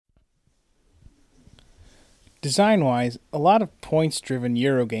Design-wise, a lot of points-driven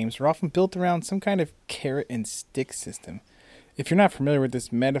Euro games are often built around some kind of carrot and stick system. If you're not familiar with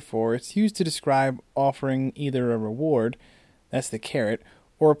this metaphor, it's used to describe offering either a reward, that's the carrot,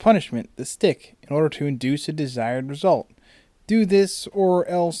 or a punishment, the stick, in order to induce a desired result. Do this or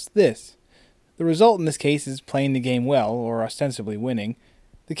else this. The result in this case is playing the game well, or ostensibly winning.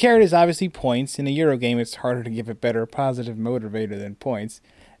 The carrot is obviously points. In a Euro game, it's harder to give a better positive motivator than points.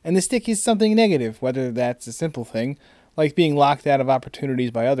 And the stick is something negative, whether that's a simple thing, like being locked out of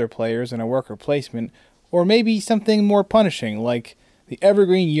opportunities by other players in a worker placement, or maybe something more punishing, like the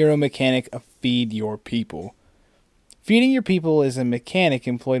evergreen Euro mechanic of feed your people. Feeding your people is a mechanic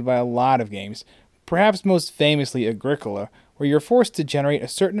employed by a lot of games, perhaps most famously Agricola, where you're forced to generate a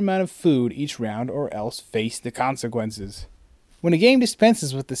certain amount of food each round or else face the consequences. When a game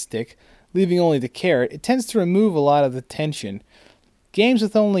dispenses with the stick, leaving only the carrot, it tends to remove a lot of the tension. Games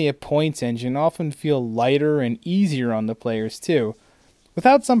with only a points engine often feel lighter and easier on the players too.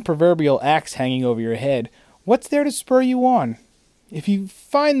 Without some proverbial axe hanging over your head, what's there to spur you on? If you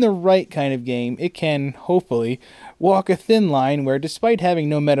find the right kind of game, it can, hopefully, walk a thin line where, despite having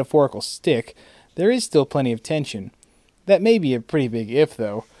no metaphorical stick, there is still plenty of tension. That may be a pretty big if,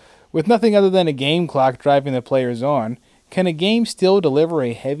 though. With nothing other than a game clock driving the players on, can a game still deliver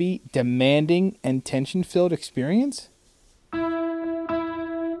a heavy, demanding, and tension-filled experience?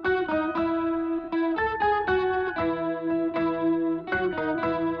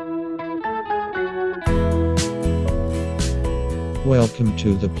 Welcome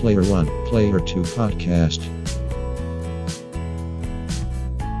to the Player 1, Player 2 podcast.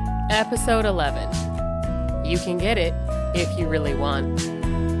 Episode 11. You can get it if you really want.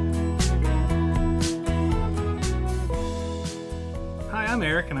 Hi, I'm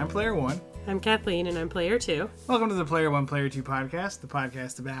Eric, and I'm Player 1. I'm Kathleen, and I'm Player 2. Welcome to the Player 1, Player 2 podcast, the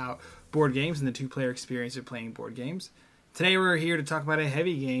podcast about board games and the two-player experience of playing board games. Today we're here to talk about a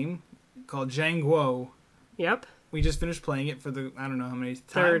heavy game called Zhanguo. Yep. We just finished playing it for the, I don't know how many times.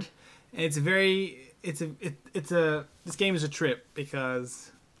 Third. And this game is a trip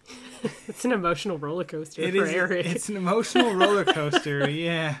because... It's an emotional roller coaster for Eric. It's an emotional roller coaster,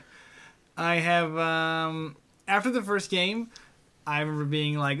 yeah. I have, after the first game, I remember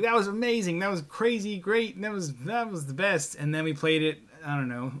being like, that was amazing, that was crazy, great, and that was the best. And then we played it, I don't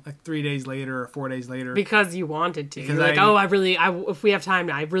know, like 3 days later or 4 days later. Because you wanted to. Because you're like, if we have time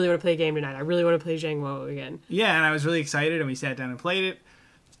now, I really want to play a game tonight. I really want to play Zhanguo again. Yeah, and I was really excited, and we sat down and played it,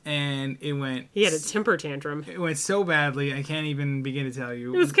 and it went... He had a temper tantrum. It went so badly, I can't even begin to tell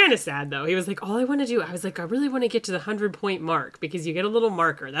you. It was kind of sad, though. He was like, all I want to do... I was like, I really want to get to the 100-point mark, because you get a little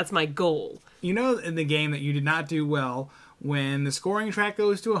marker. That's my goal. You know in the game that you did not do well when the scoring track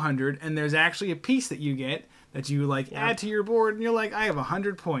goes to 100, and there's actually a piece that you get that you add to your board, and you're like, I have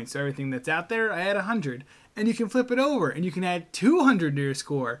 100 points. So everything that's out there, I add 100. And you can flip it over, and you can add 200 to your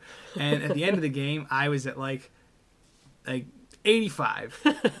score. And at the end of the game, I was at like 85.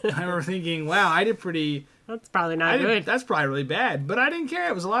 I remember thinking, wow, I did pretty... That's probably not good. That's probably really bad, but I didn't care.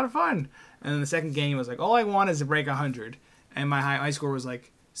 It was a lot of fun. And then the second game was like, all I want is to break 100. And my high score was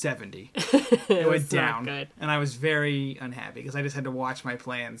like 70. It went down. Not good. And I was very unhappy because I just had to watch my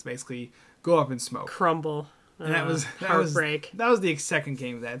plans basically go up in smoke. Crumble. And that was heartbreak. That was the second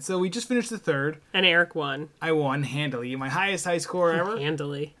game of that. So we just finished the third. And Eric won. I won handily. My highest high score ever.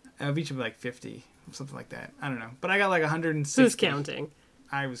 Handily. I beat you by like 50. Something like that. I don't know. But I got like 160. Who's counting?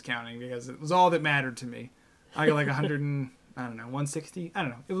 I was counting because it was all that mattered to me. I got like 100 and, I don't know, 160? I don't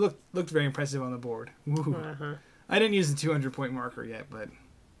know. It looked very impressive on the board. Uh-huh. I didn't use the 200-point marker yet, but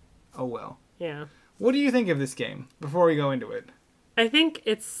oh well. Yeah. What do you think of this game before we go into it? I think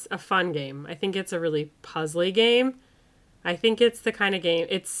it's a fun game. I think it's a really puzzly game. I think it's the kind of game...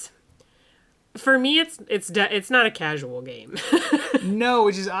 For me, it's not a casual game. No,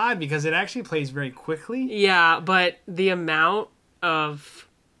 which is odd because it actually plays very quickly. Yeah, but the amount of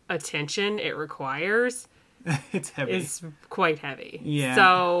attention it requires it's heavy. Is quite heavy. Yeah.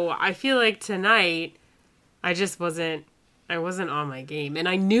 So I feel like tonight I wasn't on my game, and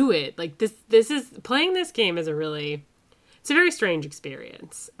I knew it. Like this is playing this game is it's a very strange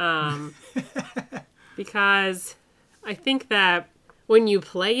experience. Because I think that when you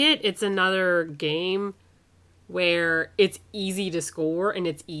play it, it's another game where it's easy to score and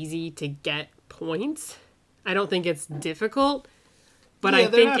it's easy to get points. I don't think it's difficult, but I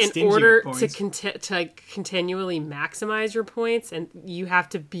think in order to continually maximize your points, and you have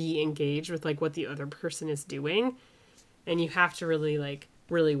to be engaged with like what the other person is doing, and you have to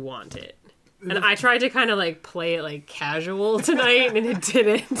really want it. And I tried to kind of like play it like casual tonight, and it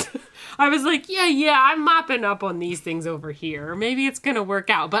didn't. I was like, yeah, I'm mopping up on these things over here. Maybe it's gonna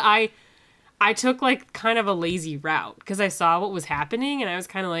work out. But I I took like kind of a lazy route because I saw what was happening and I was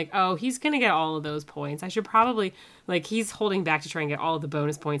kind of like, oh, he's going to get all of those points. I should probably, like, he's holding back to try and get all of the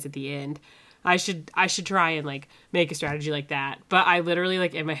bonus points at the end. I should try and like make a strategy like that. But I literally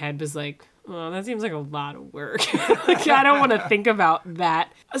like in my head was like, oh, that seems like a lot of work. Like, I don't want to think about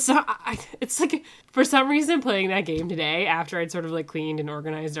that. So it's like, for some reason, playing that game today, after I'd sort of like cleaned and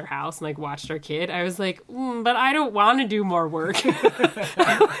organized our house and like watched our kid, I was like, but I don't want to do more work.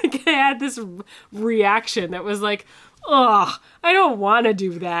 Like, I had this reaction that was like, oh, I don't want to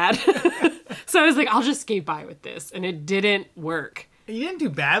do that. So I was like, I'll just skate by with this. And it didn't work. You didn't do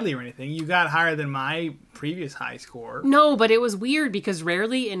badly or anything. You got higher than my previous high score. No, but it was weird because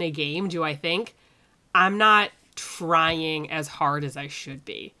rarely in a game do I think I'm not trying as hard as I should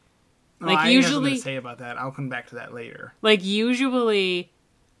be. Like, I usually, have something to say about that. I'll come back to that later. like usually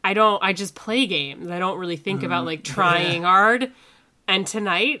I just play games. I don't really think about like trying hard. And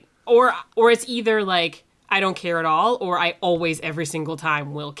tonight or it's either like I don't care at all or I always every single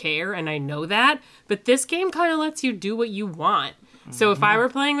time will care and I know that. But this game kind of lets you do what you want. So if I were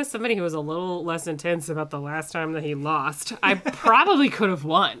playing with somebody who was a little less intense about the last time that he lost, I probably could have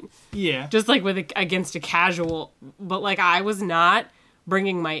won. Yeah. Just like against a casual, but like I was not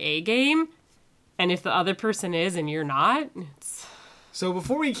bringing my A game, and if the other person is and you're not, it's... So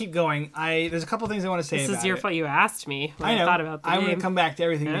before we keep going, there's a couple things I want to say about it. This is your fault. You asked me when I know. I thought about the I'm game. going to come back to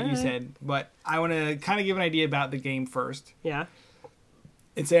everything that you Alright. said, but I want to kind of give an idea about the game first. Yeah.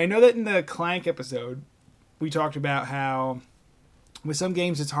 And say, I know that in the Clank episode, we talked about how with some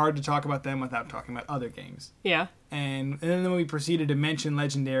games it's hard to talk about them without talking about other games. Yeah. And then we proceeded to mention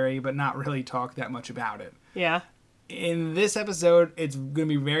Legendary, but not really talk that much about it. Yeah. In this episode, it's going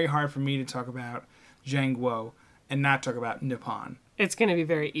to be very hard for me to talk about Zhang Guo and not talk about Nippon. It's going to be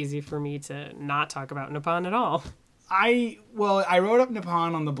very easy for me to not talk about Nippon at all. I wrote up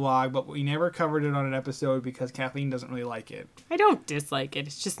Nippon on the blog, but we never covered it on an episode because Kathleen doesn't really like it. I don't dislike it.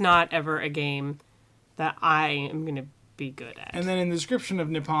 It's just not ever a game that I am going to be good at. And then in the description of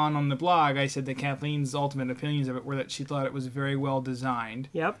Nippon on the blog, I said that Kathleen's ultimate opinions of it were that she thought it was very well designed.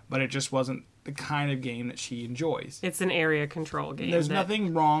 Yep. But it just wasn't the kind of game that she enjoys. It's an area control game. There's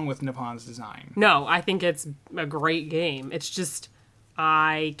nothing wrong with Nippon's design. No, I think it's a great game. It's just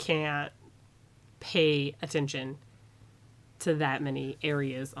I can't pay attention to that many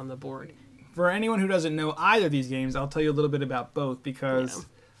areas on the board. For anyone who doesn't know either of these games, I'll tell you a little bit about both because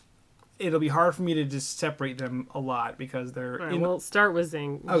it'll be hard for me to just separate them a lot because they're... All right, we'll start with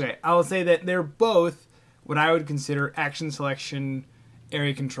Zing. Okay, I'll say that they're both what I would consider action selection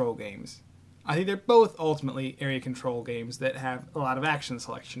area control games. I think they're both ultimately area control games that have a lot of action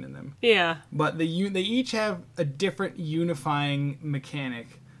selection in them. Yeah. But they each have a different unifying mechanic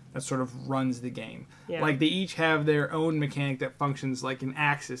that sort of runs the game. Yeah. Like they each have their own mechanic that functions like an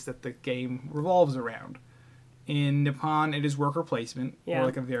axis that the game revolves around. In Nippon, it is worker placement, or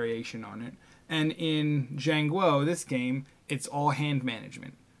like a variation on it. And in Zhang Guo, this game, it's all hand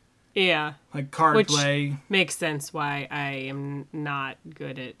management. Yeah. Like card play. Makes sense why I am not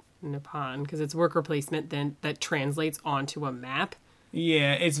good at Nippon, because it's worker placement then that translates onto a map.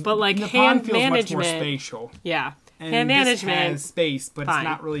 Yeah, but like Nippon hand feels management, much more spatial. Yeah. And hand this management has space, but fine. it's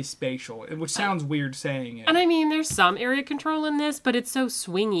not really spatial, which sounds weird saying it. And I mean, there's some area control in this, but it's so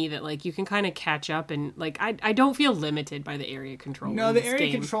swingy that like you can kind of catch up and like I don't feel limited by the area control. No, in the this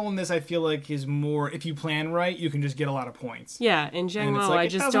area game. control in this I feel like is more if you plan right, you can just get a lot of points. Yeah, in general, like, I it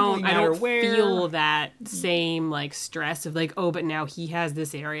just doesn't don't. really I don't matter where. feel that same like stress of like, oh, but now he has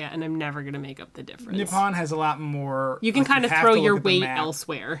this area, and I'm never gonna make up the difference. Nippon has a lot more. You can like, kind of have throw to look your at the weight map.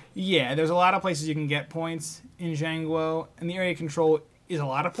 elsewhere. Yeah, there's a lot of places you can get points in Zhang Guo, and the area control is a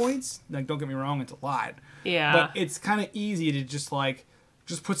lot of points. Like, don't get me wrong, it's a lot. Yeah. But it's kind of easy to just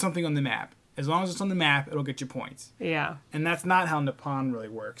put something on the map. As long as it's on the map, it'll get you points. Yeah. And that's not how Nippon really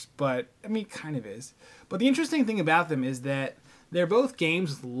works, but, I mean, it kind of is. But the interesting thing about them is that they're both games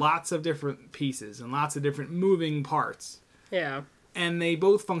with lots of different pieces and lots of different moving parts. Yeah. And they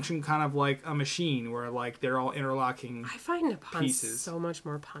both function kind of like a machine where, like, they're all interlocking I find Nippon pieces. so much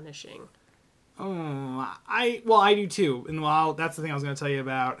more punishing. I do too. And that's the thing I was going to tell you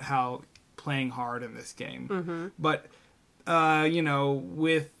about how playing hard in this game. Mm-hmm. But,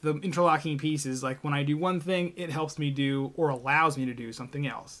 with the interlocking pieces, like when I do one thing, it helps me do or allows me to do something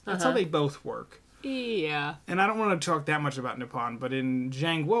else. That's how they both work. Yeah. And I don't want to talk that much about Nippon, but in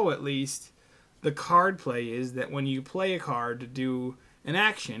Zhang Guo at least, the card play is that when you play a card to do an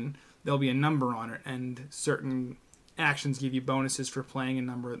action, there'll be a number on it, and certain actions give you bonuses for playing a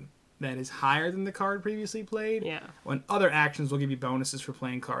number that is higher than the card previously played. Yeah. When other actions will give you bonuses for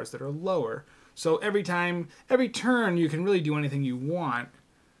playing cards that are lower. So every turn, you can really do anything you want.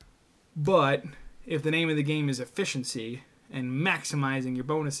 But if the name of the game is efficiency and maximizing your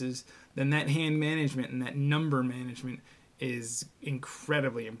bonuses, then that hand management and that number management is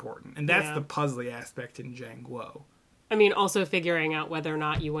incredibly important. And that's the puzzly aspect in Zhang-Guo. I mean, also figuring out whether or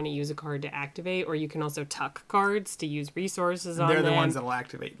not you want to use a card to activate, or you can also tuck cards to use resources on them. They're the ones that will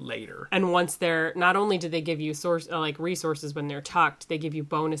activate later. And once they're, not only do they give you resources when they're tucked, they give you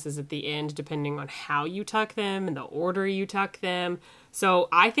bonuses at the end depending on how you tuck them and the order you tuck them. So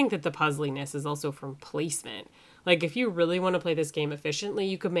I think that the puzzliness is also from placement. Like, if you really want to play this game efficiently,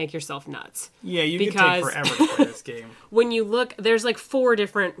 you could make yourself nuts. Yeah, you could take forever to play this game. When you look, there's like 4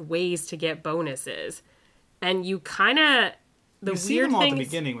 different ways to get bonuses. And you kind of... You see them all at the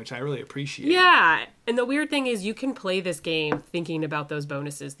beginning, which I really appreciate. Yeah, and the weird thing is you can play this game thinking about those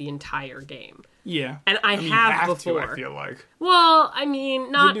bonuses the entire game. Yeah. And I mean, have you have before. To, I feel like. Well, I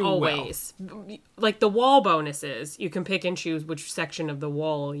mean, not You do always. Like the wall bonuses, you can pick and choose which section of the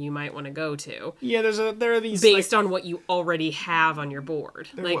wall you might want to go to. Yeah, there are these based on what you already have on your board.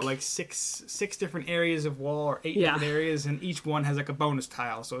 There are like six different areas of wall, or 8 different areas, and each one has like a bonus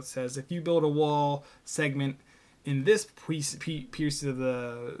tile. So it says if you build a wall segment in this piece of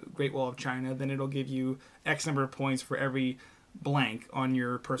the Great Wall of China, then it'll give you X number of points for every blank on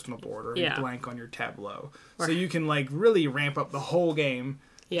your personal board or a blank on your tableau. Right. So you can like really ramp up the whole game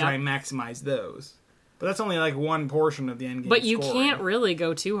to try and maximize those. But that's only like one portion of the end game. But you can't really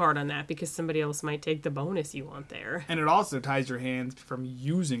go too hard on that because somebody else might take the bonus you want there. And it also ties your hands from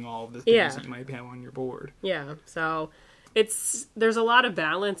using all of the things that you might have on your board. Yeah, so there's a lot of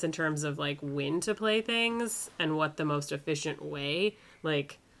balance in terms of like when to play things and what the most efficient way.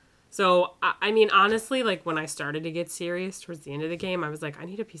 Like, so I mean, honestly, like when I started to get serious towards the end of the game, I was like, I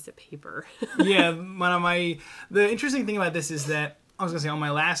need a piece of paper. Yeah, the interesting thing about this is that I was gonna say on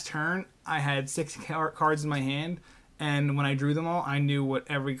my last turn, I had 6 cards in my hand. And when I drew them all, I knew what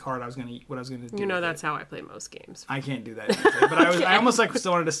every card I was gonna do. You know, that's how I play most games. I can't do that usually. But I almost like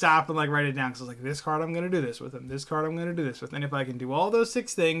still wanted to stop and like write it down because I was like, this card I'm gonna do this with, and this card I'm gonna do this with, and if I can do all those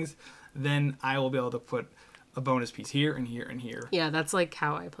 6 things, then I will be able to put a bonus piece here and here and here. Yeah, that's like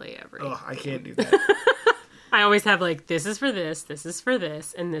how I play every. Oh, I can't do that. I always have like this is for this is for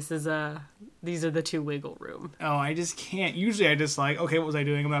this, and these are the 2 wiggle room. Oh, I just can't. Usually I just like, okay, what was I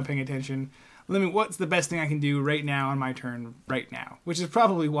doing? I'm not paying attention. What's the best thing I can do right now on my turn right now? Which is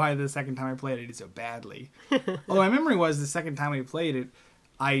probably why the second time I played it, I did so badly. Although my memory was the second time we played it,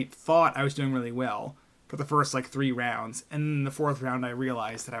 I thought I was doing really well for the first like 3 rounds. And then the 4th round, I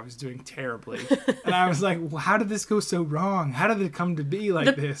realized that I was doing terribly. And I was like, well, how did this go so wrong? How did it come to be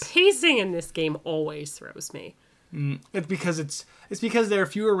like this? The pacing in this game always throws me. It's because there are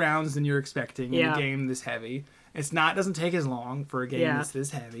fewer rounds than you're expecting in a game this heavy. It doesn't take as long for a game that's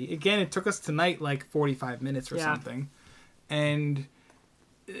this heavy. Again, it took us tonight like 45 minutes or something. And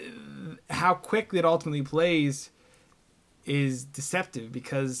how quick it ultimately plays is deceptive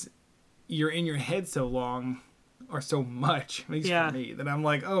because you're in your head so long or so much, at least for me, that I'm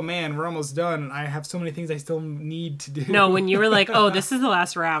like, oh man, we're almost done. And I have so many things I still need to do. No, when you were like, oh, this is the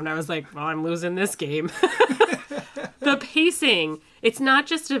last round, I was like, well, I'm losing this game. The pacing, it's not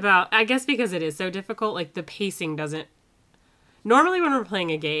just about, I guess because it is so difficult, like the pacing doesn't, normally when we're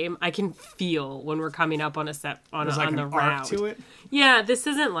playing a game, I can feel when we're coming up on a set, on the round. Arc to it? Yeah, this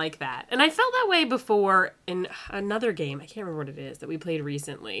isn't like that. And I felt that way before in another game, I can't remember what it is, that we played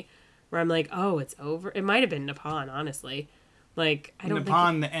recently, where I'm like, oh, it's over. It might have been Nippon, honestly. Like, I don't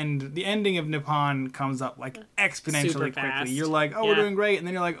Nippon, the ending of Nippon comes up like exponentially quickly. You're like, oh, we're doing great. And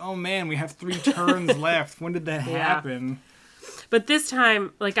then you're like, oh man, we have 3 turns left. When did that happen? But this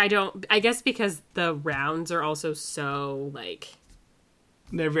time, like, I guess because the rounds are also so, like...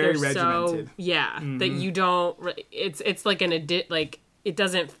 They're very regimented. So, that you don't... It's like it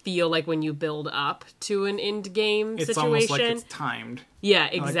doesn't feel like when you build up to an end game situation. It's almost like it's timed. Yeah,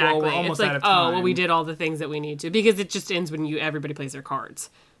 exactly. Like, well, we're almost out of time. Oh, well, we did all the things that we need to. Because it just ends when everybody plays their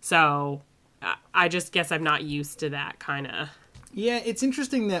cards. So, I just guess I'm not used to that kind of... Yeah, it's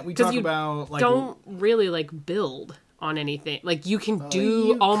interesting that we talk about... like, don't really, like, build on anything. Like, you can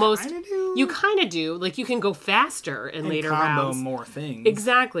do almost... You kind of do. Like, you can go faster in later combo rounds. More things.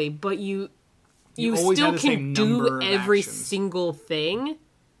 Exactly, but you still can do every actions. single thing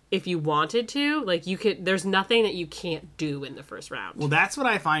if you wanted to. Like, you could. There's nothing that you can't do in the first round. Well, that's what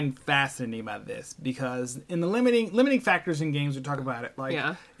I find fascinating about this, because in the limiting factors in games, we talk about it. Like,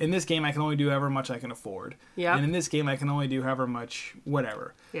 in this game, I can only do however much I can afford. Yeah. And in this game, I can only do however much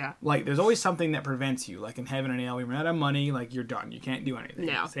whatever. Yeah. Like, there's always something that prevents you. Like in Heaven and Ale, when you're out of money, like, you're done. You can't do anything.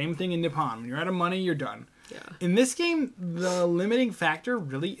 Yeah. Same thing in Nippon. When you're out of money, you're done. Yeah. In this game, the limiting factor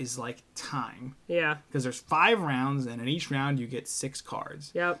really is like time. Yeah. Because there's 5 rounds, and in each round you get 6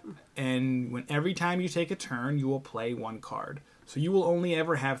 cards. Yep. And every time you take a turn, you will play 1 card. So you will only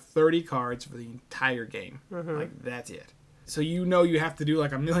ever have 30 cards for the entire game. Like, that's it. So you have to do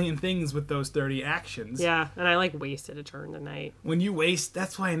like a million things with those 30 actions. Yeah, and I like wasted a turn tonight.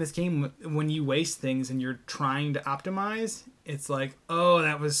 That's why in this game, when you waste things and you're trying to optimize, it's like, oh,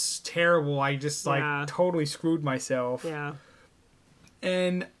 that was terrible. I just totally screwed myself. Yeah.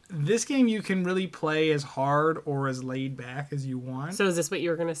 And this game you can really play as hard or as laid back as you want. So is this what you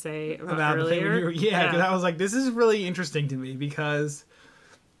were going to say about earlier? Because I was like, this is really interesting to me because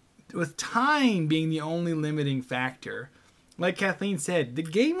with time being the only limiting factor, like Kathleen said, the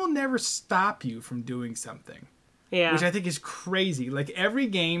game will never stop you from doing something. Yeah. Which I think is crazy. Like, every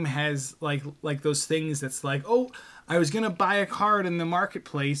game has, like those things that's like, oh, I was going to buy a card in the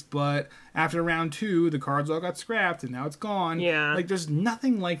marketplace, but after round 2, the cards all got scrapped, and now it's gone. Yeah. Like, there's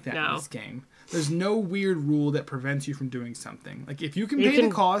nothing like that in this game. There's no weird rule that prevents you from doing something. Like, if you can pay the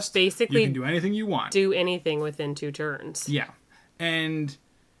cost, basically you can do anything you want. Do anything within 2 turns. Yeah. And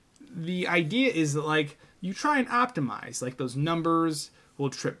the idea is that, like, you try and optimize. Like, those numbers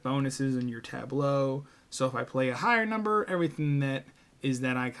will trip bonuses in your tableau. So if I play a higher number, everything that is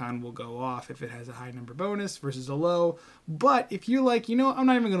that icon will go off if it has a high number bonus versus a low. But if you're like, I'm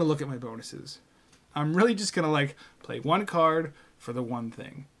not even going to look at my bonuses. I'm really just going to, like, play 1 card for the one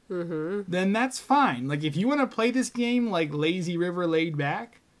thing. Mm-hmm. Then that's fine. Like, if you want to play this game like Lazy River laid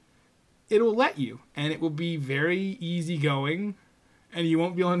back, it will let you. And it will be very easygoing. And you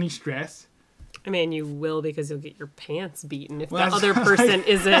won't feel any stress. I mean, you will because you'll get your pants beaten if the other person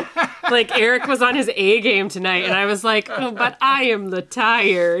isn't. Like, Eric was on his A game tonight, and I was like, oh, but I am the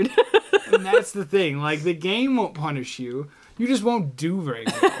tired. And that's the thing. Like, the game won't punish you. You just won't do very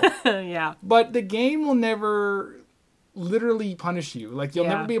well. Yeah. But the game will never literally punish you. Like, you'll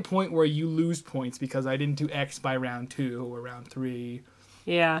never be a point where you lose points because I didn't do X by round 2 or round 3.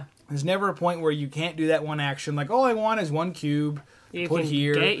 Yeah. There's never a point where you can't do that one action. Like, all I want is 1 cube. You put can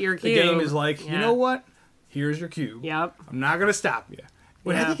here. Get your cube. The game is like, you know what? Here's your cube. Yep. I'm not gonna stop you.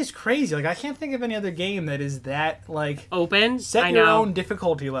 What I think is crazy. Like, I can't think of any other game that is that, like, open. Set your own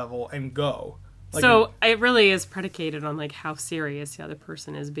difficulty level and go. Like, so it really is predicated on, like, how serious the other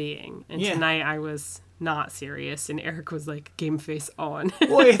person is being. And tonight I was not serious, and Eric was like, game face on.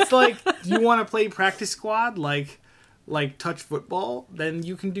 Well, it's like, do you want to play practice squad like touch football? Then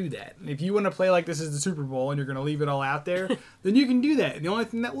you can do that. And if you want to play like this is the Super Bowl and you're going to leave it all out there, then you can do that. And the only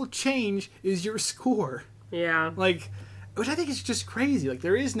thing that will change is your score. Yeah. Like, which I think is just crazy. Like,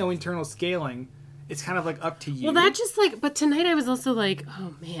 there is no internal scaling. It's kind of like up to you. Well, that just like, but tonight I was also like,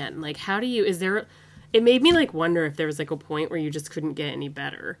 oh man, like, how do you, it made me like wonder if there was like a point where you just couldn't get any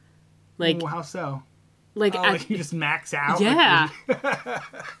better. Like, well, how so? Like, like you just max out? Yeah.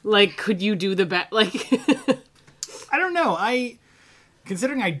 Like, could you do the bet? Like, I don't know.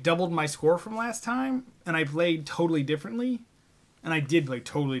 Considering I doubled my score from last time, and I played totally differently, and I did play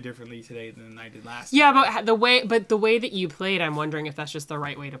totally differently today than I did last time. Yeah, but the way that you played, I'm wondering if that's just the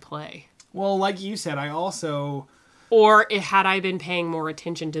right way to play. Well, like you said, I also... Or had I been paying more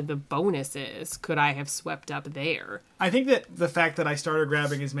attention to the bonuses, could I have swept up there? I think that the fact that I started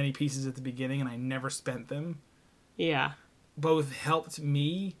grabbing as many pieces at the beginning and I never spent them... Yeah. Both helped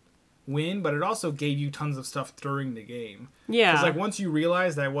me win, but it also gave you tons of stuff during the game. Yeah. Because, like, once you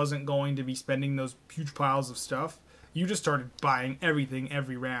realized that I wasn't going to be spending those huge piles of stuff, you just started buying everything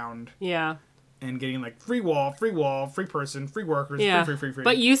every round. Yeah. And getting, like, free wall, free person, free workers, yeah. free.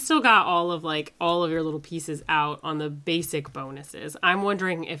 But you still got all of your little pieces out on the basic bonuses. I'm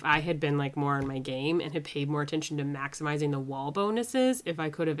wondering if I had been, like, more on my game and had paid more attention to maximizing the wall bonuses, if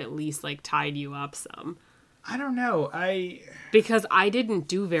I could have at least, like, tied you up some. I don't know. Because I didn't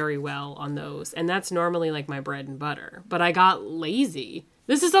do very well on those, and that's normally, like, my bread and butter. But I got lazy.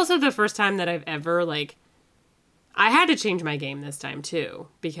 This is also the first time that I've ever, like... I had to change my game this time, too,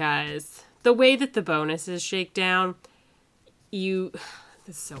 because... The way that the bonuses shake down, this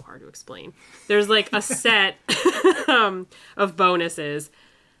is so hard to explain. There's like a set of bonuses.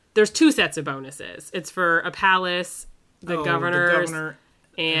 There's 2 sets of bonuses. It's for a palace, the governor,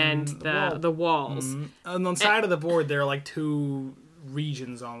 and the walls. Mm-hmm. And on the side of the board, there are like 2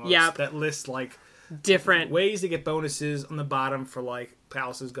 regions almost that list like different ways to get bonuses on the bottom for like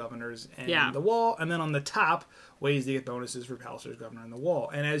palaces, governors, and the wall. And then on the top, ways to get bonuses for palaces, governor, and the wall.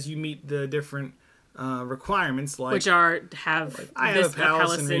 And as you meet the different requirements, like... Which I have a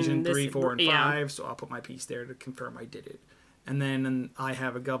palace in region 3, 4, and 5, so I'll put my piece there to confirm I did it. And then I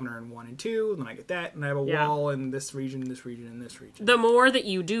have a governor in 1 and 2, and then I get that, and I have a wall in this region, this region, and this region. The more that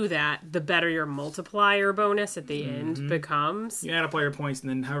you do that, the better your multiplier bonus at the end becomes. You add up all your points, and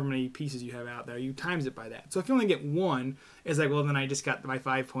then however many pieces you have out there, you times it by that. So if you only get 1, it's like, well, then I just got my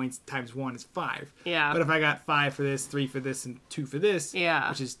 5 points times 1 is 5. Yeah. But if I got 5 for this, 3 for this, and 2 for this, Yeah.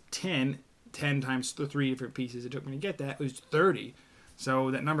 which is 10 times the 3 different pieces it took me to get that, it was 30.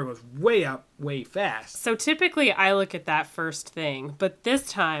 So that number goes way up, way fast. So typically I look at that first thing, but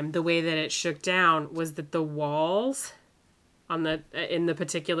this time the way that it shook down was that the walls in the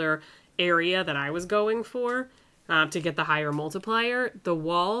particular area that I was going for to get the higher multiplier, the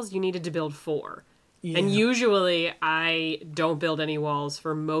walls you needed to build 4. Yeah. And usually I don't build any walls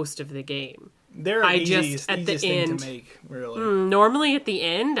for most of the game. They're the easiest thing to make, really. Normally at the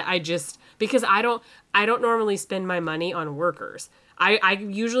end, because I don't normally spend my money on workers. I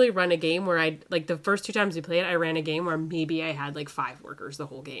usually run a game where the first 2 times we played, I ran a game where maybe I had 5 workers the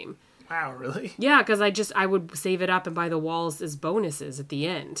whole game. Wow, really? Yeah, because I would save it up and buy the walls as bonuses at the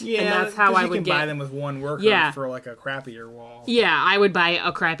end. Yeah, and that's how I would you can buy them with 1 worker for a crappier wall. Yeah, I would buy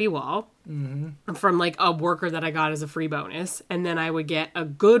a crappy wall from a worker that I got as a free bonus, and then I would get a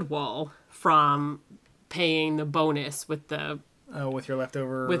good wall from paying the bonus with the with your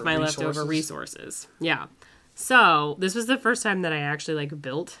leftover leftover resources. Yeah. So this was the first time that I actually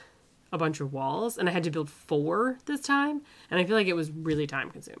built a bunch of walls, and I had to build 4 this time, and I feel like it was really time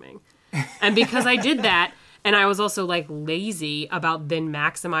consuming. And because I did that, and I was also lazy about then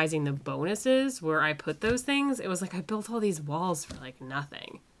maximizing the bonuses where I put those things, it was I built all these walls for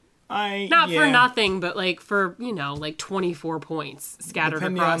nothing. For nothing, but for 24 points scattered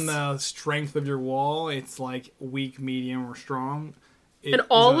Depending across. Depending on the strength of your wall, it's weak, medium, or strong. And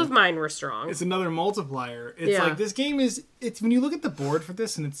all of mine were strong. It's another multiplier. It's this game is. It's when you look at the board for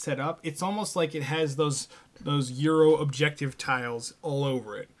this and it's set up, it's almost like it has those Euro objective tiles all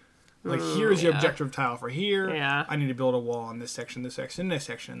over it. Here's your objective tile for here. Yeah. I need to build a wall on this section, this section, this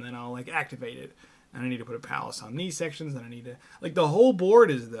section. And then I'll activate it. And I need to put a palace on these sections. And I need to the whole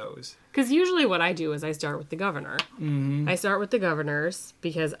board is those. Because usually what I do is I start with the governor. Mm-hmm. I start with the governors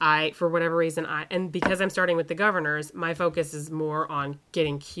because for whatever reason, because I'm starting with the governors, my focus is more on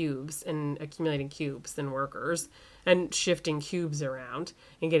getting cubes and accumulating cubes than workers and shifting cubes around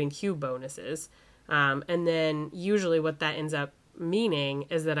and getting cube bonuses. And then usually what that ends up meaning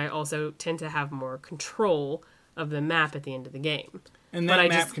is that I also tend to have more control of the map at the end of the game. And that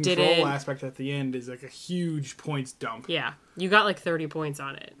map control aspect at the end is a huge points dump. Yeah. You got 30 points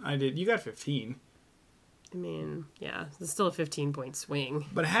on it. I did. You got 15. I mean, yeah. It's still a 15-point swing.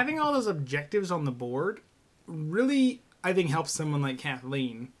 But having all those objectives on the board really, I think, helps someone like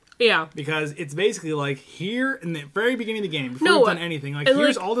Kathleen. Yeah. Because it's basically here in the very beginning of the game, before you've done anything,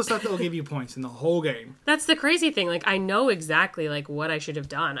 here's all the stuff that will give you points in the whole game. That's the crazy thing. I know exactly what I should have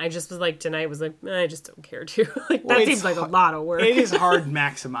done. I just was tonight was I just don't care to. That seems like a lot of work. It is hard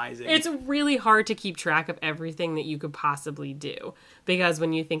maximizing. It's really hard to keep track of everything that you could possibly do. Because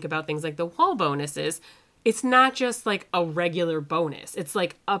when you think about things like the wall bonuses, it's not just a regular bonus. It's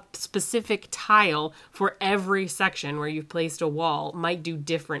a specific tile for every section where you've placed a wall might do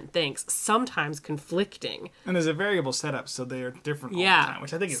different things, sometimes conflicting. And there's a variable setup, so they're different all the time,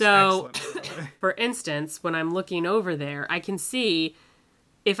 which I think is excellent. For instance, when I'm looking over there, I can see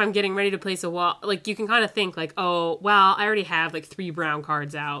if I'm getting ready to place a wall, you can kind of think oh, well, I already have 3 brown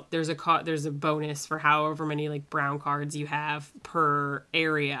cards out. There's a bonus for however many brown cards you have per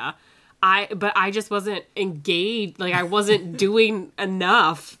area. But I just wasn't engaged. I wasn't doing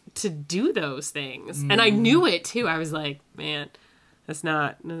enough to do those things. And I knew it too. I was man, this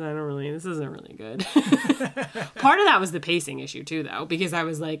isn't really good. Part of that was the pacing issue too, though, because I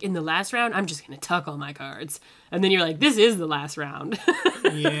was in the last round, I'm just going to tuck all my cards. And then you're this is the last round.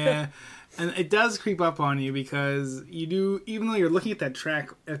 Yeah. And it does creep up on you because you do, even though you're looking at that track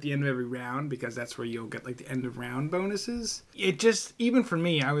at the end of every round, because that's where you'll get the end of round bonuses. It just, even for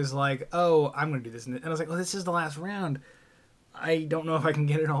me, I was oh, I'm going to do this. And I was this is the last round. I don't know if I can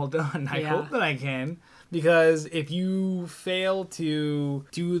get it all done. I hope that I can. Because if you fail to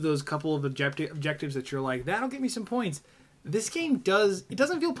do those couple of objectives that you're that'll get me some points. This game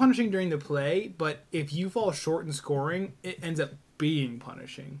doesn't feel punishing during the play, but if you fall short in scoring, it ends up being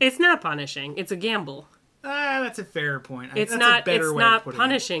punishing. It's not punishing. It's a gamble. That's a fair point. It's not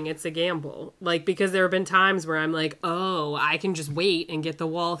punishing. It's a gamble. Because there have been times where I'm oh, I can just wait and get the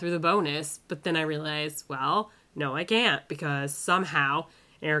wall through the bonus. But then I realize, well, no, I can't because somehow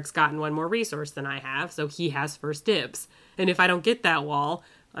Eric's gotten one more resource than I have. So he has first dibs. And if I don't get that wall,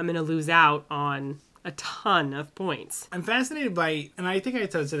 I'm going to lose out on a ton of points. I'm fascinated by, and I think I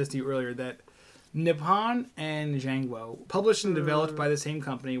said this to you earlier, that Nippon and Zhangguo, published and developed by the same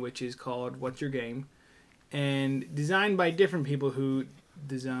company, which is called What's Your Game, and designed by different people who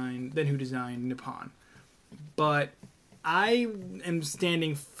designed Nippon. But I am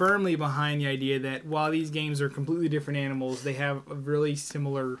standing firmly behind the idea that while these games are completely different animals, they have a really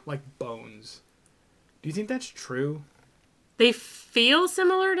similar, like, bones. Do you think that's true? They feel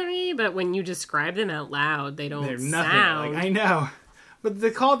similar to me, but when you describe them out loud, they don't They're nothing sound. like, I know. But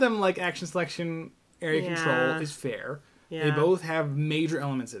to call them, like, action selection, area control is fair. Yeah. They both have major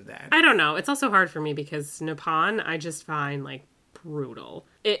elements of that. I don't know. It's also hard for me because Nippon, I just find, like, brutal.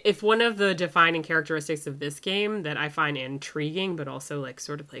 If one of the defining characteristics of this game that I find intriguing, but also, like,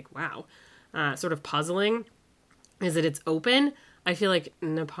 sort of like, wow, sort of puzzling, is that it's open, I feel like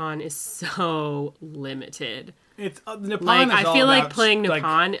Nippon is so limited. It's Nippon Like, is I all feel like about, playing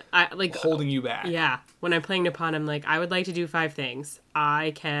Nippon, I like holding you back. Yeah, when I'm playing Nippon, I'm like, I would like to do 5 things.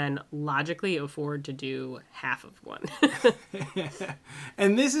 I can logically afford to do half of one.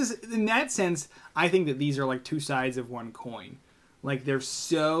 And this is, in that sense, I think that these are like two sides of one coin. Like, they're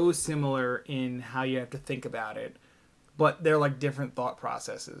so similar in how you have to think about it, but they're like different thought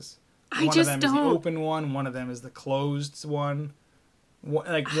processes. I One just of them is don't. the open one of them is the closed one.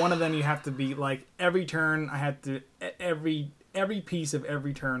 Like, one of them you have to be like, every turn I have to, every piece of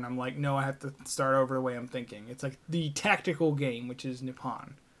every turn I'm like, no, I have to start over the way I'm thinking. It's like the tactical game, which is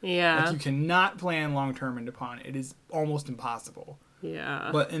Nippon. Yeah. Like, you cannot plan long term in Nippon. It is almost impossible. Yeah.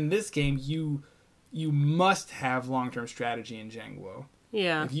 But in this game, you must have long term strategy in Zhangguo.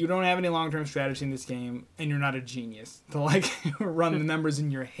 Yeah. If you don't have any long term strategy in this game, and you're not a genius to like run the numbers in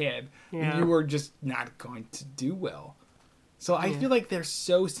your head, Yeah. you are just not going to do well. So I feel like they're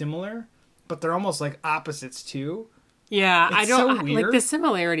so similar, but they're almost like opposites too. Yeah, It's I don't so like weird. the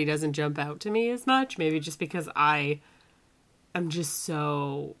similarity doesn't jump out to me as much. Maybe just because I'm just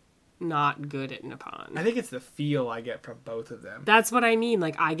so not good at Nippon. I think it's the feel I get from both of them. That's what I mean.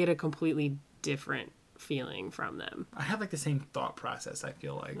 Like, I get a completely different feeling from them. I have like the same thought process, I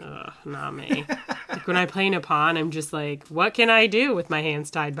feel like. Ugh, not me. Like, when I play Nippon, I'm just like, what can I do with my hands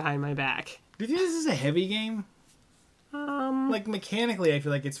tied behind my back? Do you think this is a heavy game? Like, mechanically, I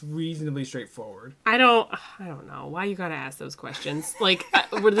feel like it's reasonably straightforward. I don't know. Why you gotta ask those questions? Like,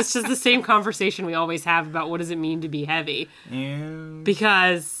 this is the same conversation we always have about what does it mean to be heavy. And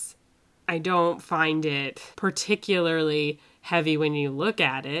Because I don't find it particularly heavy when you look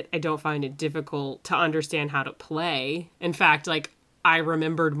at it. I don't find it difficult to understand how to play. In fact, like, I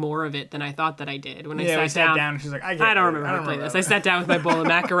remembered more of it than I thought that I did when we I sat sat down and she's like, I don't remember how to play this. I sat down with my bowl of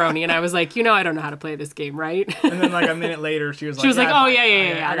macaroni and I was like, I don't know how to play this game, right? And then like a minute later, she was like, She was like, "Yeah, oh, fine.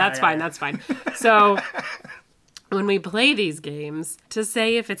 yeah, that's fine, that's fine. So when we play these games, to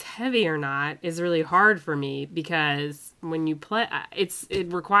say if it's heavy or not is really hard for me because when you play,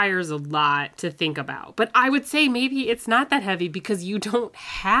 it requires a lot to think about. But I would say maybe it's not that heavy because you don't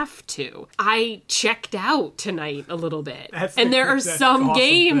have to. I checked out tonight a little bit. And there are some awesome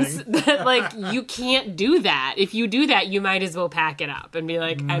games thing. that, like, you can't do that. If you do that, you might as well pack it up and be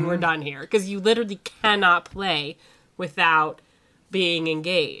like, and we're done here. Because you literally cannot play without being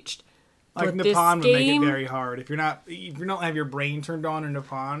engaged. Like, But Nippon this would make game- it very hard. If you don't have your brain turned on in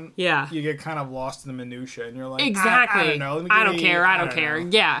Nippon, Yeah. you get kind of lost in the minutia, and you're like, Exactly. I don't know. Let me I give don't you- care. I don't know. care.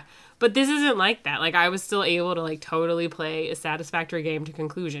 Yeah. But this isn't like that. Like, I was still able to, like, totally play a satisfactory game to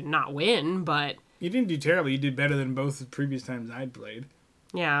conclusion. Not win, but You didn't do terribly. You did better than both the previous times I'd played.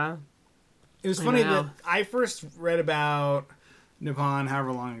 yeah. It was funny know. that I first read about Nippon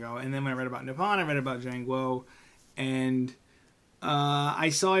however long ago, and then when I read about Nippon, I read about Zhangguo, and I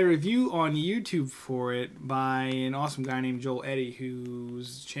saw a review on YouTube for it by an awesome guy named Joel Eddy,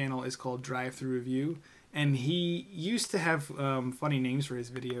 whose channel is called Drive Through Review, and he used to have funny names for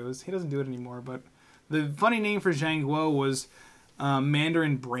his videos. He doesn't do it anymore, but the funny name for Zhangguo was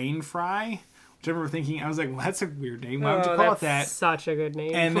Mandarin Brain Fry, which I remember thinking, I was like, well, that's a weird name. Why would you call it that? Such a good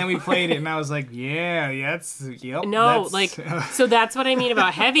name. And then we played it, and I was like, yep. No, that's- like, so that's what I mean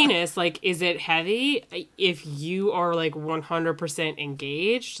about heaviness. Like, is it heavy? If you are, like, 100%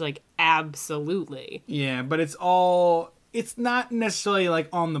 engaged, like, absolutely. yeah, but it's not necessarily, like,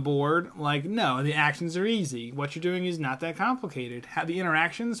 on the board. Like, no, the actions are easy. What you're doing is not that complicated. The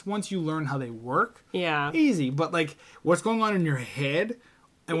interactions, once you learn how they work, Yeah. easy. But, like, what's going on in your head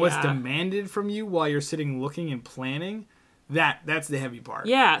and what's Yeah. demanded from you while you're sitting looking and planning, that's the heavy part.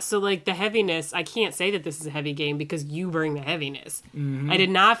 Yeah, so, like, the heaviness, I can't say that this is a heavy game because you bring the heaviness. Mm-hmm. I did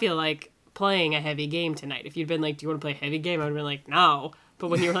not feel like playing a heavy game tonight. If you'd been like, do you want to play a heavy game? I would have been like, no. But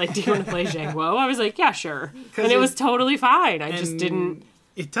when you were like, do you want to play Zhangguo? I was like, yeah, sure. And it was totally fine. I just And didn't...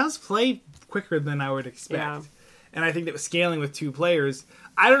 It does play quicker than I would expect. Yeah. And I think that scaling with 2 players,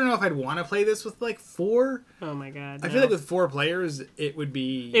 I don't know if I'd want to play this with like 4. Oh my god. I feel like with 4 players, it would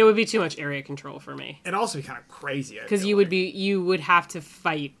be too much area control for me. it'd also be kind of crazy. Because you would have to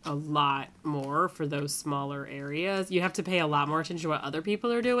fight a lot more for those smaller areas. You have to pay a lot more attention to what other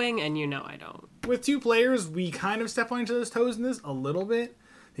people are doing, and I don't. With 2 players, we kind of step on each other's toes in this a little bit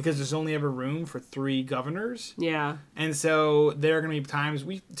because there's only ever room for 3 governors. Yeah. And so there are going to be times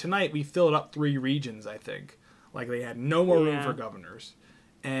tonight we filled up 3 regions, I think. Like they had no more room for governors.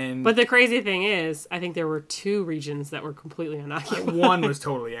 But the crazy thing is, I think there were 2 regions that were completely unoccupied. 1 was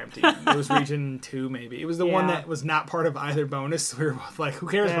totally empty. It was region 2, maybe. It was the one that was not part of either bonus. So we were both like, who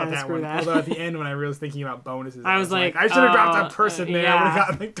cares about that one? Although at the end, when I was thinking about bonuses, I was like, I should have dropped that person there. I would have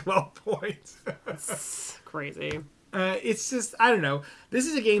gotten like 12 points. It's crazy. It's just, I don't know. This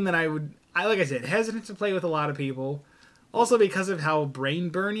is a game that like I said, hesitant to play with a lot of people. Also because of how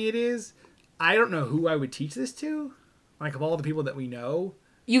brain burny it is, I don't know who I would teach this to. Like, of all the people that we know.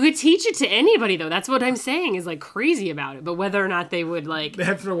 You could teach it to anybody, though. That's what I'm saying is, like, crazy about it. But whether or not they would, like, they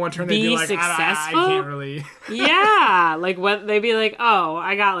have for one turn, they'd be like, successful? I can't really. Yeah. Like, they'd be like, oh,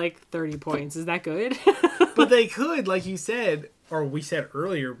 I got, like, 30 points. Is that good? But they could, like you said, or we said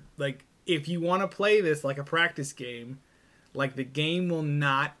earlier, like, if you want to play this like a practice game, like, the game will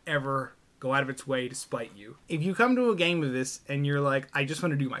not ever go out of its way to spite you. If you come to a game of this and you're like, I just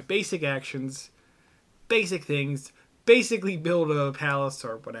want to do my basic actions, basic things, basically build a palace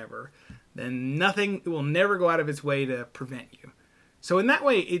or whatever, then nothing will never go out of its way to prevent you. So in that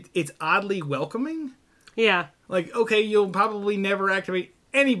way, it's oddly welcoming. Yeah. Like, okay, you'll probably never activate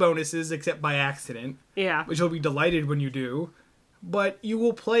any bonuses except by accident. Yeah. Which you'll be delighted when you do. But you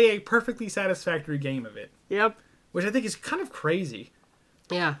will play a perfectly satisfactory game of it. Yep. Which I think is kind of crazy.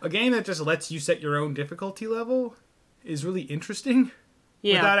 Yeah. A game that just lets you set your own difficulty level is really interesting.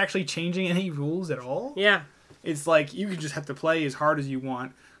 Yeah. Without actually changing any rules at all. Yeah. It's like you can just have to play as hard as you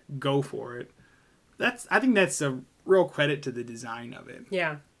want, go for it. I think that's a real credit to the design of it.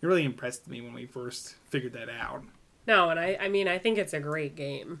 Yeah. It really impressed me when we first figured that out. No, and I mean, I think it's a great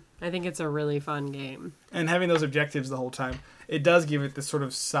game. I think it's a really fun game. And having those objectives the whole time, it does give it this sort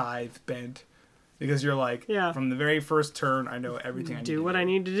of scythe bent. Because you're like, from the very first turn, I know everything I need to do. Do what I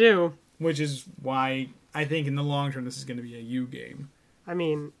need to do. Which is why I think in the long term, this is going to be a you game. I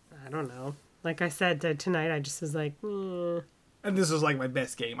mean, I don't know. Like I said tonight, I just was like, And this was like my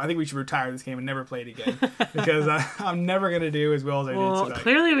best game. I think we should retire this game and never play it again. Because I'm never going to do as well as I did tonight.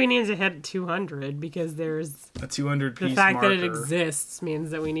 Clearly we need to hit 200 because there's a 200 piece the fact marker, that it exists means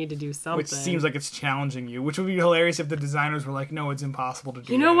that we need to do something. Which seems like it's challenging you. Which would be hilarious if the designers were like, no, it's impossible to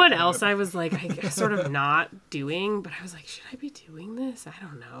do. You know what else I was like, I sort of not doing, but I was like, should I be doing this? I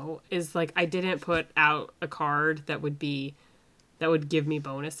don't know. Is like, I didn't put out a card that would give me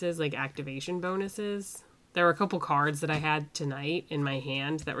bonuses, like activation bonuses. There were a couple cards that I had tonight in my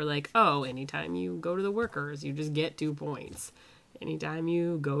hand that were like, oh, anytime you go to the workers, you just get 2 points. Anytime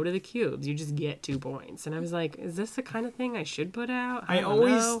you go to the cubes, you just get 2 points. And I was like, is this the kind of thing I should put out? I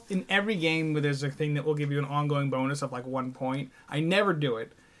always know. In every game where there's a thing that will give you an ongoing bonus of like 1 point, I never do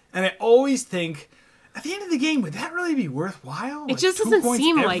it. And I always think, at the end of the game, would that really be worthwhile? It just doesn't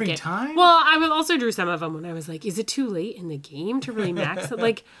seem like it. Time? Well, I also drew some of them when I was like, is it too late in the game to really max it?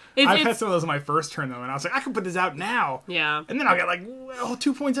 Like, I've had some of those on my first turn, though, and I was like, I could put this out now. Yeah. And then I'll get like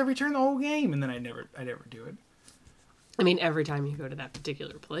 2 points every turn the whole game, and then I never do it. I mean, every time you go to that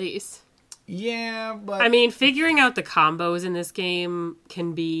particular place. Yeah, but... I mean, figuring out the combos in this game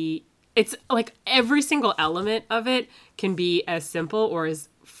can be... It's like every single element of it can be as simple or as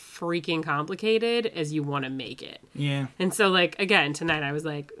freaking complicated as you want to make it. Yeah. And so, like, again, tonight I was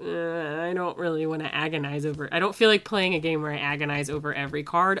like, I don't really want to agonize over... I don't feel like playing a game where I agonize over every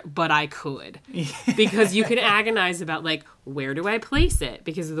card, but I could. Because you can agonize about, like, where do I place it?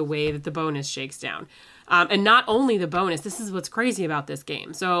 Because of the way that the bonus shakes down. And not only the bonus, this is what's crazy about this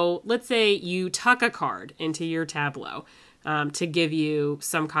game. So let's say you tuck a card into your tableau to give you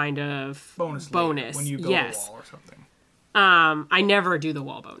some kind of bonus. When you build a wall or something. I never do the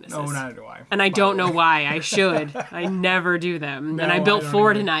wall bonuses. No, neither do I. And I don't know why. I should. I never do them. And I built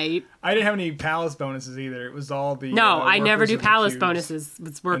 4 tonight. I didn't have any palace bonuses either. It was all the No, I never do palace bonuses.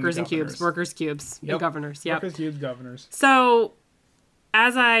 It's workers and cubes. Workers, cubes, and governors. Yep. Workers, cubes, governors. So...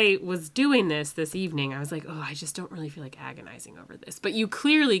 as I was doing this evening, I was like, oh, I just don't really feel like agonizing over this. But you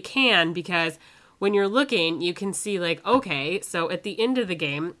clearly can, because when you're looking, you can see like, okay, so at the end of the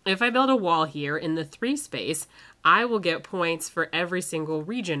game, if I build a wall here in the 3 space, I will get points for every single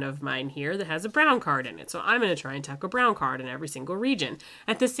region of mine here that has a brown card in it. So I'm going to try and tuck a brown card in every single region.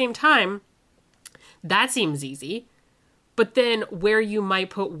 At the same time, that seems easy. But then where you might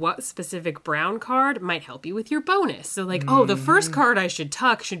put what specific brown card might help you with your bonus. So like, oh, the first card I should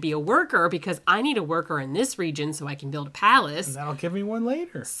tuck should be a worker because I need a worker in this region so I can build a palace. That'll give me one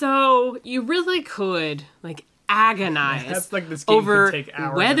later. So you really could like agonize That's like this game over could take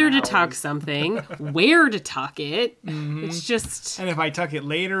hours whether and to hours. tuck something, where to tuck it. It's just... And if I tuck it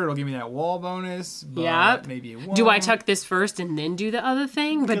later, it'll give me that wall bonus. But Yep. maybe it won't. Do I tuck this first and then do the other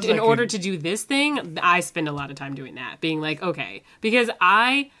thing? But Because in I order could- to do this thing, I spend a lot of time doing that. Being like, okay, because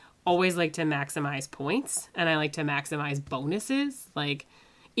I always like to maximize points and I like to maximize bonuses. Like,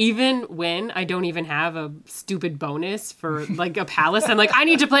 even when I don't even have a stupid bonus for like a palace, I'm like, I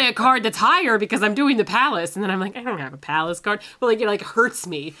need to play a card that's higher because I'm doing the palace. And then I'm like, I don't have a palace card. But like, it like hurts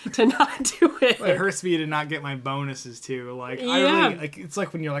me to not do it. It hurts me to not get my bonuses too. Like I Yeah. really like. It's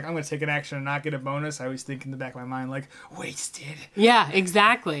like when you're like, I'm going to take an action and not get a bonus. I always think in the back of my mind, like, wasted. Yeah,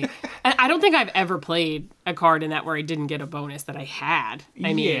 exactly. And I don't think I've ever played a card in that where I didn't get a bonus that I had.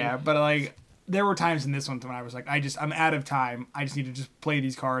 I mean, yeah, but like, there were times in this one when I was like, I'm out of time. I just need to just play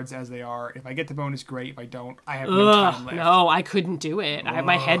these cards as they are. If I get the bonus, great. If I don't, I have no time left. no, I couldn't do it.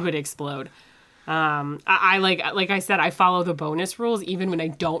 My head would explode. I like I said, I follow the bonus rules even when I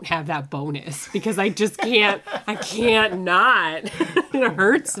don't have that bonus because I just can't. I can't not. It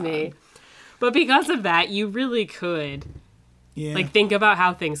hurts me. But because of that, you really could. Yeah. Like, think about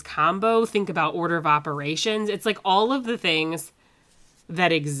how things combo, think about order of operations. It's like all of the things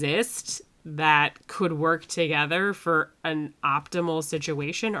that exist that could work together for an optimal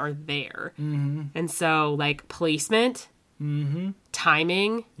situation are there. Mm-hmm. And so, like, placement,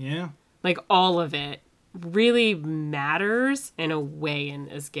 timing, yeah. like, all of it really matters in a way in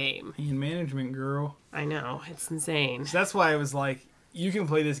this game. And management, girl. I know, it's insane. So that's why I was like, you can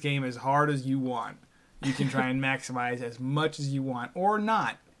play this game as hard as you want. You can try and maximize as much as you want or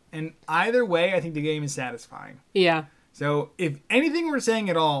not. And either way, I think the game is satisfying. Yeah. So if anything we're saying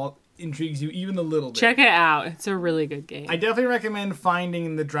at all intrigues you even a little bit, Check it out. It's a really good game. I definitely recommend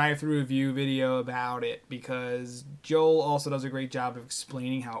finding the drive-through review video about it because Joel also does a great job of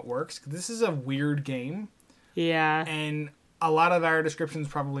explaining how it works. This is a weird game, Yeah. and a lot of our descriptions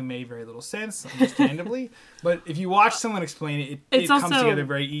probably made very little sense, understandably. But if you watch someone explain it, it comes also- together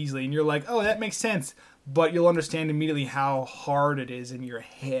very easily, and you're like, oh, that makes sense. But you'll understand immediately how hard it is in your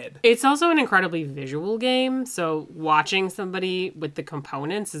head. It's also an incredibly visual game, so watching somebody with the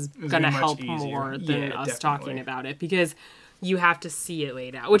components is going to gonna be much help easier. more than Yeah, us definitely. talking about it because you have to see it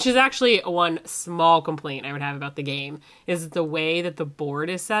laid out, which is actually one small complaint I would have about the game is the way that the board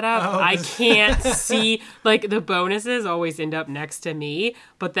is set up. Oh, I can't see, like, the bonuses always end up next to me,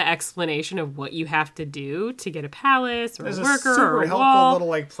 but the explanation of what you have to do to get a palace or There's a a worker super or a helpful wall. little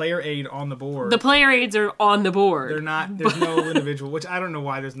like player aid on the board. The player aids are on the board. They're not. There's no individual. Which I don't know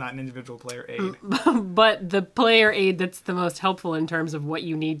why there's not an individual player aid. But the player aid that's the most helpful in terms of what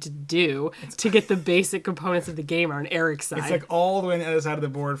you need to do to get the basic components of the game are on Eric's side. It's like all the way on the other side of the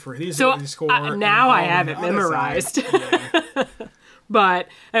board for these So, what you score. and now all I on have the it other memorized. side. Yeah. But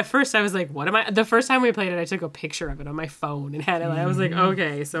at first I was like, what am I? The first time we played it, I took a picture of it on my phone and had it. I was like,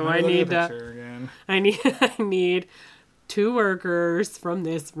 okay, so I Look at need the to, picture again. I need 2 workers from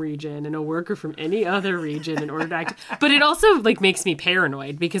this region and a worker from any other region in order to act. But it also like makes me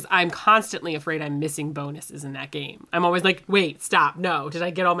paranoid because I'm constantly afraid I'm missing bonuses in that game. I'm always like, wait, stop, no, did I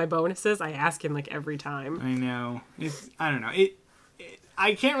get all my bonuses? I ask him like every time. I know. I don't know.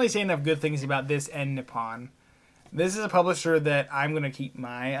 I can't really say enough good things about this and Nippon. This is a publisher that I'm going to keep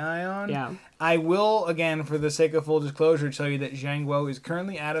my eye on. Yeah. I will, again, for the sake of full disclosure, tell you that Zhangguo is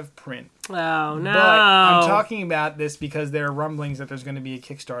currently out of print. Oh no! But I'm talking about this because there are rumblings that there's going to be a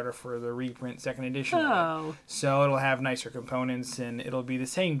Kickstarter for the reprint second edition of it. Oh. So it'll have nicer components and it'll be the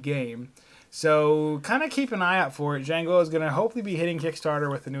same game. So kind of keep an eye out for it. Django is going to hopefully be hitting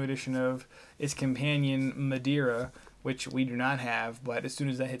Kickstarter with a new edition of its companion Madeira, which we do not have. But as soon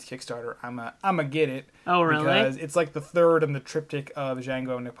as that hits Kickstarter, I'm get it. Oh, really? Because it's like the third in the triptych of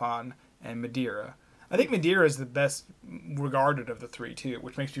Django, Nippon, and Madeira. I think Madeira is the best regarded of the three, too,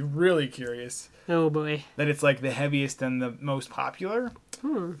 which makes me really curious Oh boy. that it's like the heaviest and the most popular.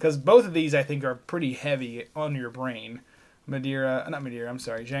 Because both of these, I think, are pretty heavy on your brain.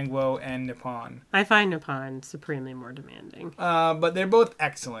 Zhangguo and Nippon. I find Nippon supremely more demanding. But they're both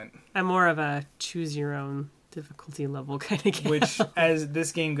excellent, I'm more of a choose your own difficulty level kind of game. which, as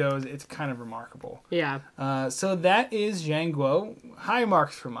this game goes, it's kind of remarkable. Yeah. So that is Zhangguo. High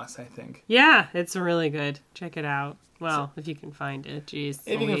marks from us, I think. Yeah, it's really good. Check it out. Well, if you can find it. Jeez.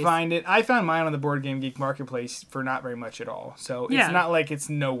 If you can find it. I found mine on the Board Game Geek Marketplace for not very much at all. So it's Yeah. not like it's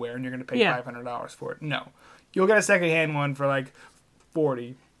nowhere and you're going to pay Yeah. $500 for it. No. You'll get a secondhand one for like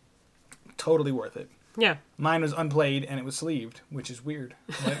 $40. Totally worth it. Yeah. Mine was unplayed and it was sleeved, which is weird.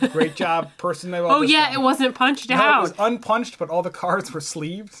 But great job, person. Oh, yeah, it wasn't punched No, out. it was unpunched, but all the cards were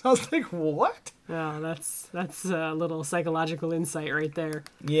sleeved. I was like, what? Oh, that's a little psychological insight right there.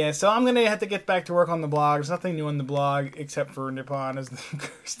 Yeah, so I'm gonna have to get back to work on the blog. There's nothing new on the blog except for Nippon is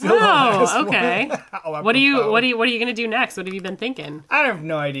still the last Oh, okay. one. What are you gonna do next? What have you been thinking? I have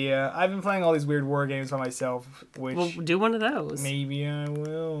no idea. I've been playing all these weird war games by myself, which Well, do one of those. maybe I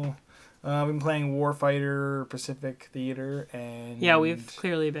will. I've been playing Warfighter Pacific Theater, and Yeah, we've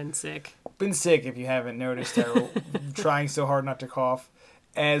clearly been sick. been sick if you haven't noticed. I'm trying so hard not to cough,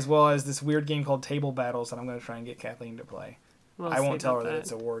 as well as this weird game called Table Battles that I'm going to try and get Kathleen to play. We'll I see won't tell her about that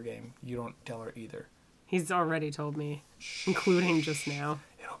it's a war game. You don't tell her either. He's already told me, including just now.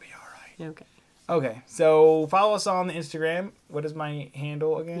 It'll be all right. Okay. Okay, so follow us on the Instagram. What is my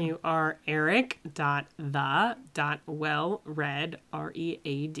handle again? You are eric.the.wellread,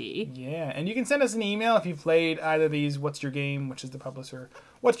 READ. Yeah, and you can send us an email if you've played either of these. What's Your Game, which is the publisher.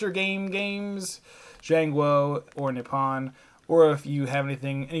 What's Your Game games, Zhangguo or Nippon. Or if you have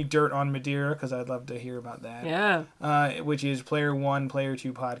any dirt on Madeira, because I'd love to hear about that. Yeah. Which is player1,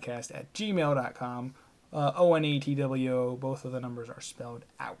 player2 podcast at gmail.com. ONETWO, both of the numbers are spelled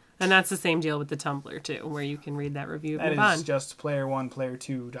out. And that's the same deal with the Tumblr, too, where you can read that review of That Nippon. is just player1,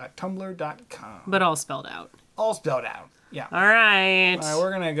 player2.tumblr.com. But all spelled out. All spelled out. Yeah. All right. All right,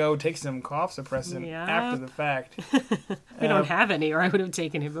 we're going to go take some cough suppressant Yep. after the fact. We don't have any, or I would have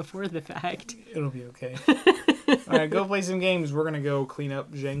taken it before the fact. It'll be okay. All right, go play some games. We're going to go clean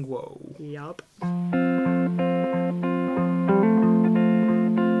up Zhangguo. Yup.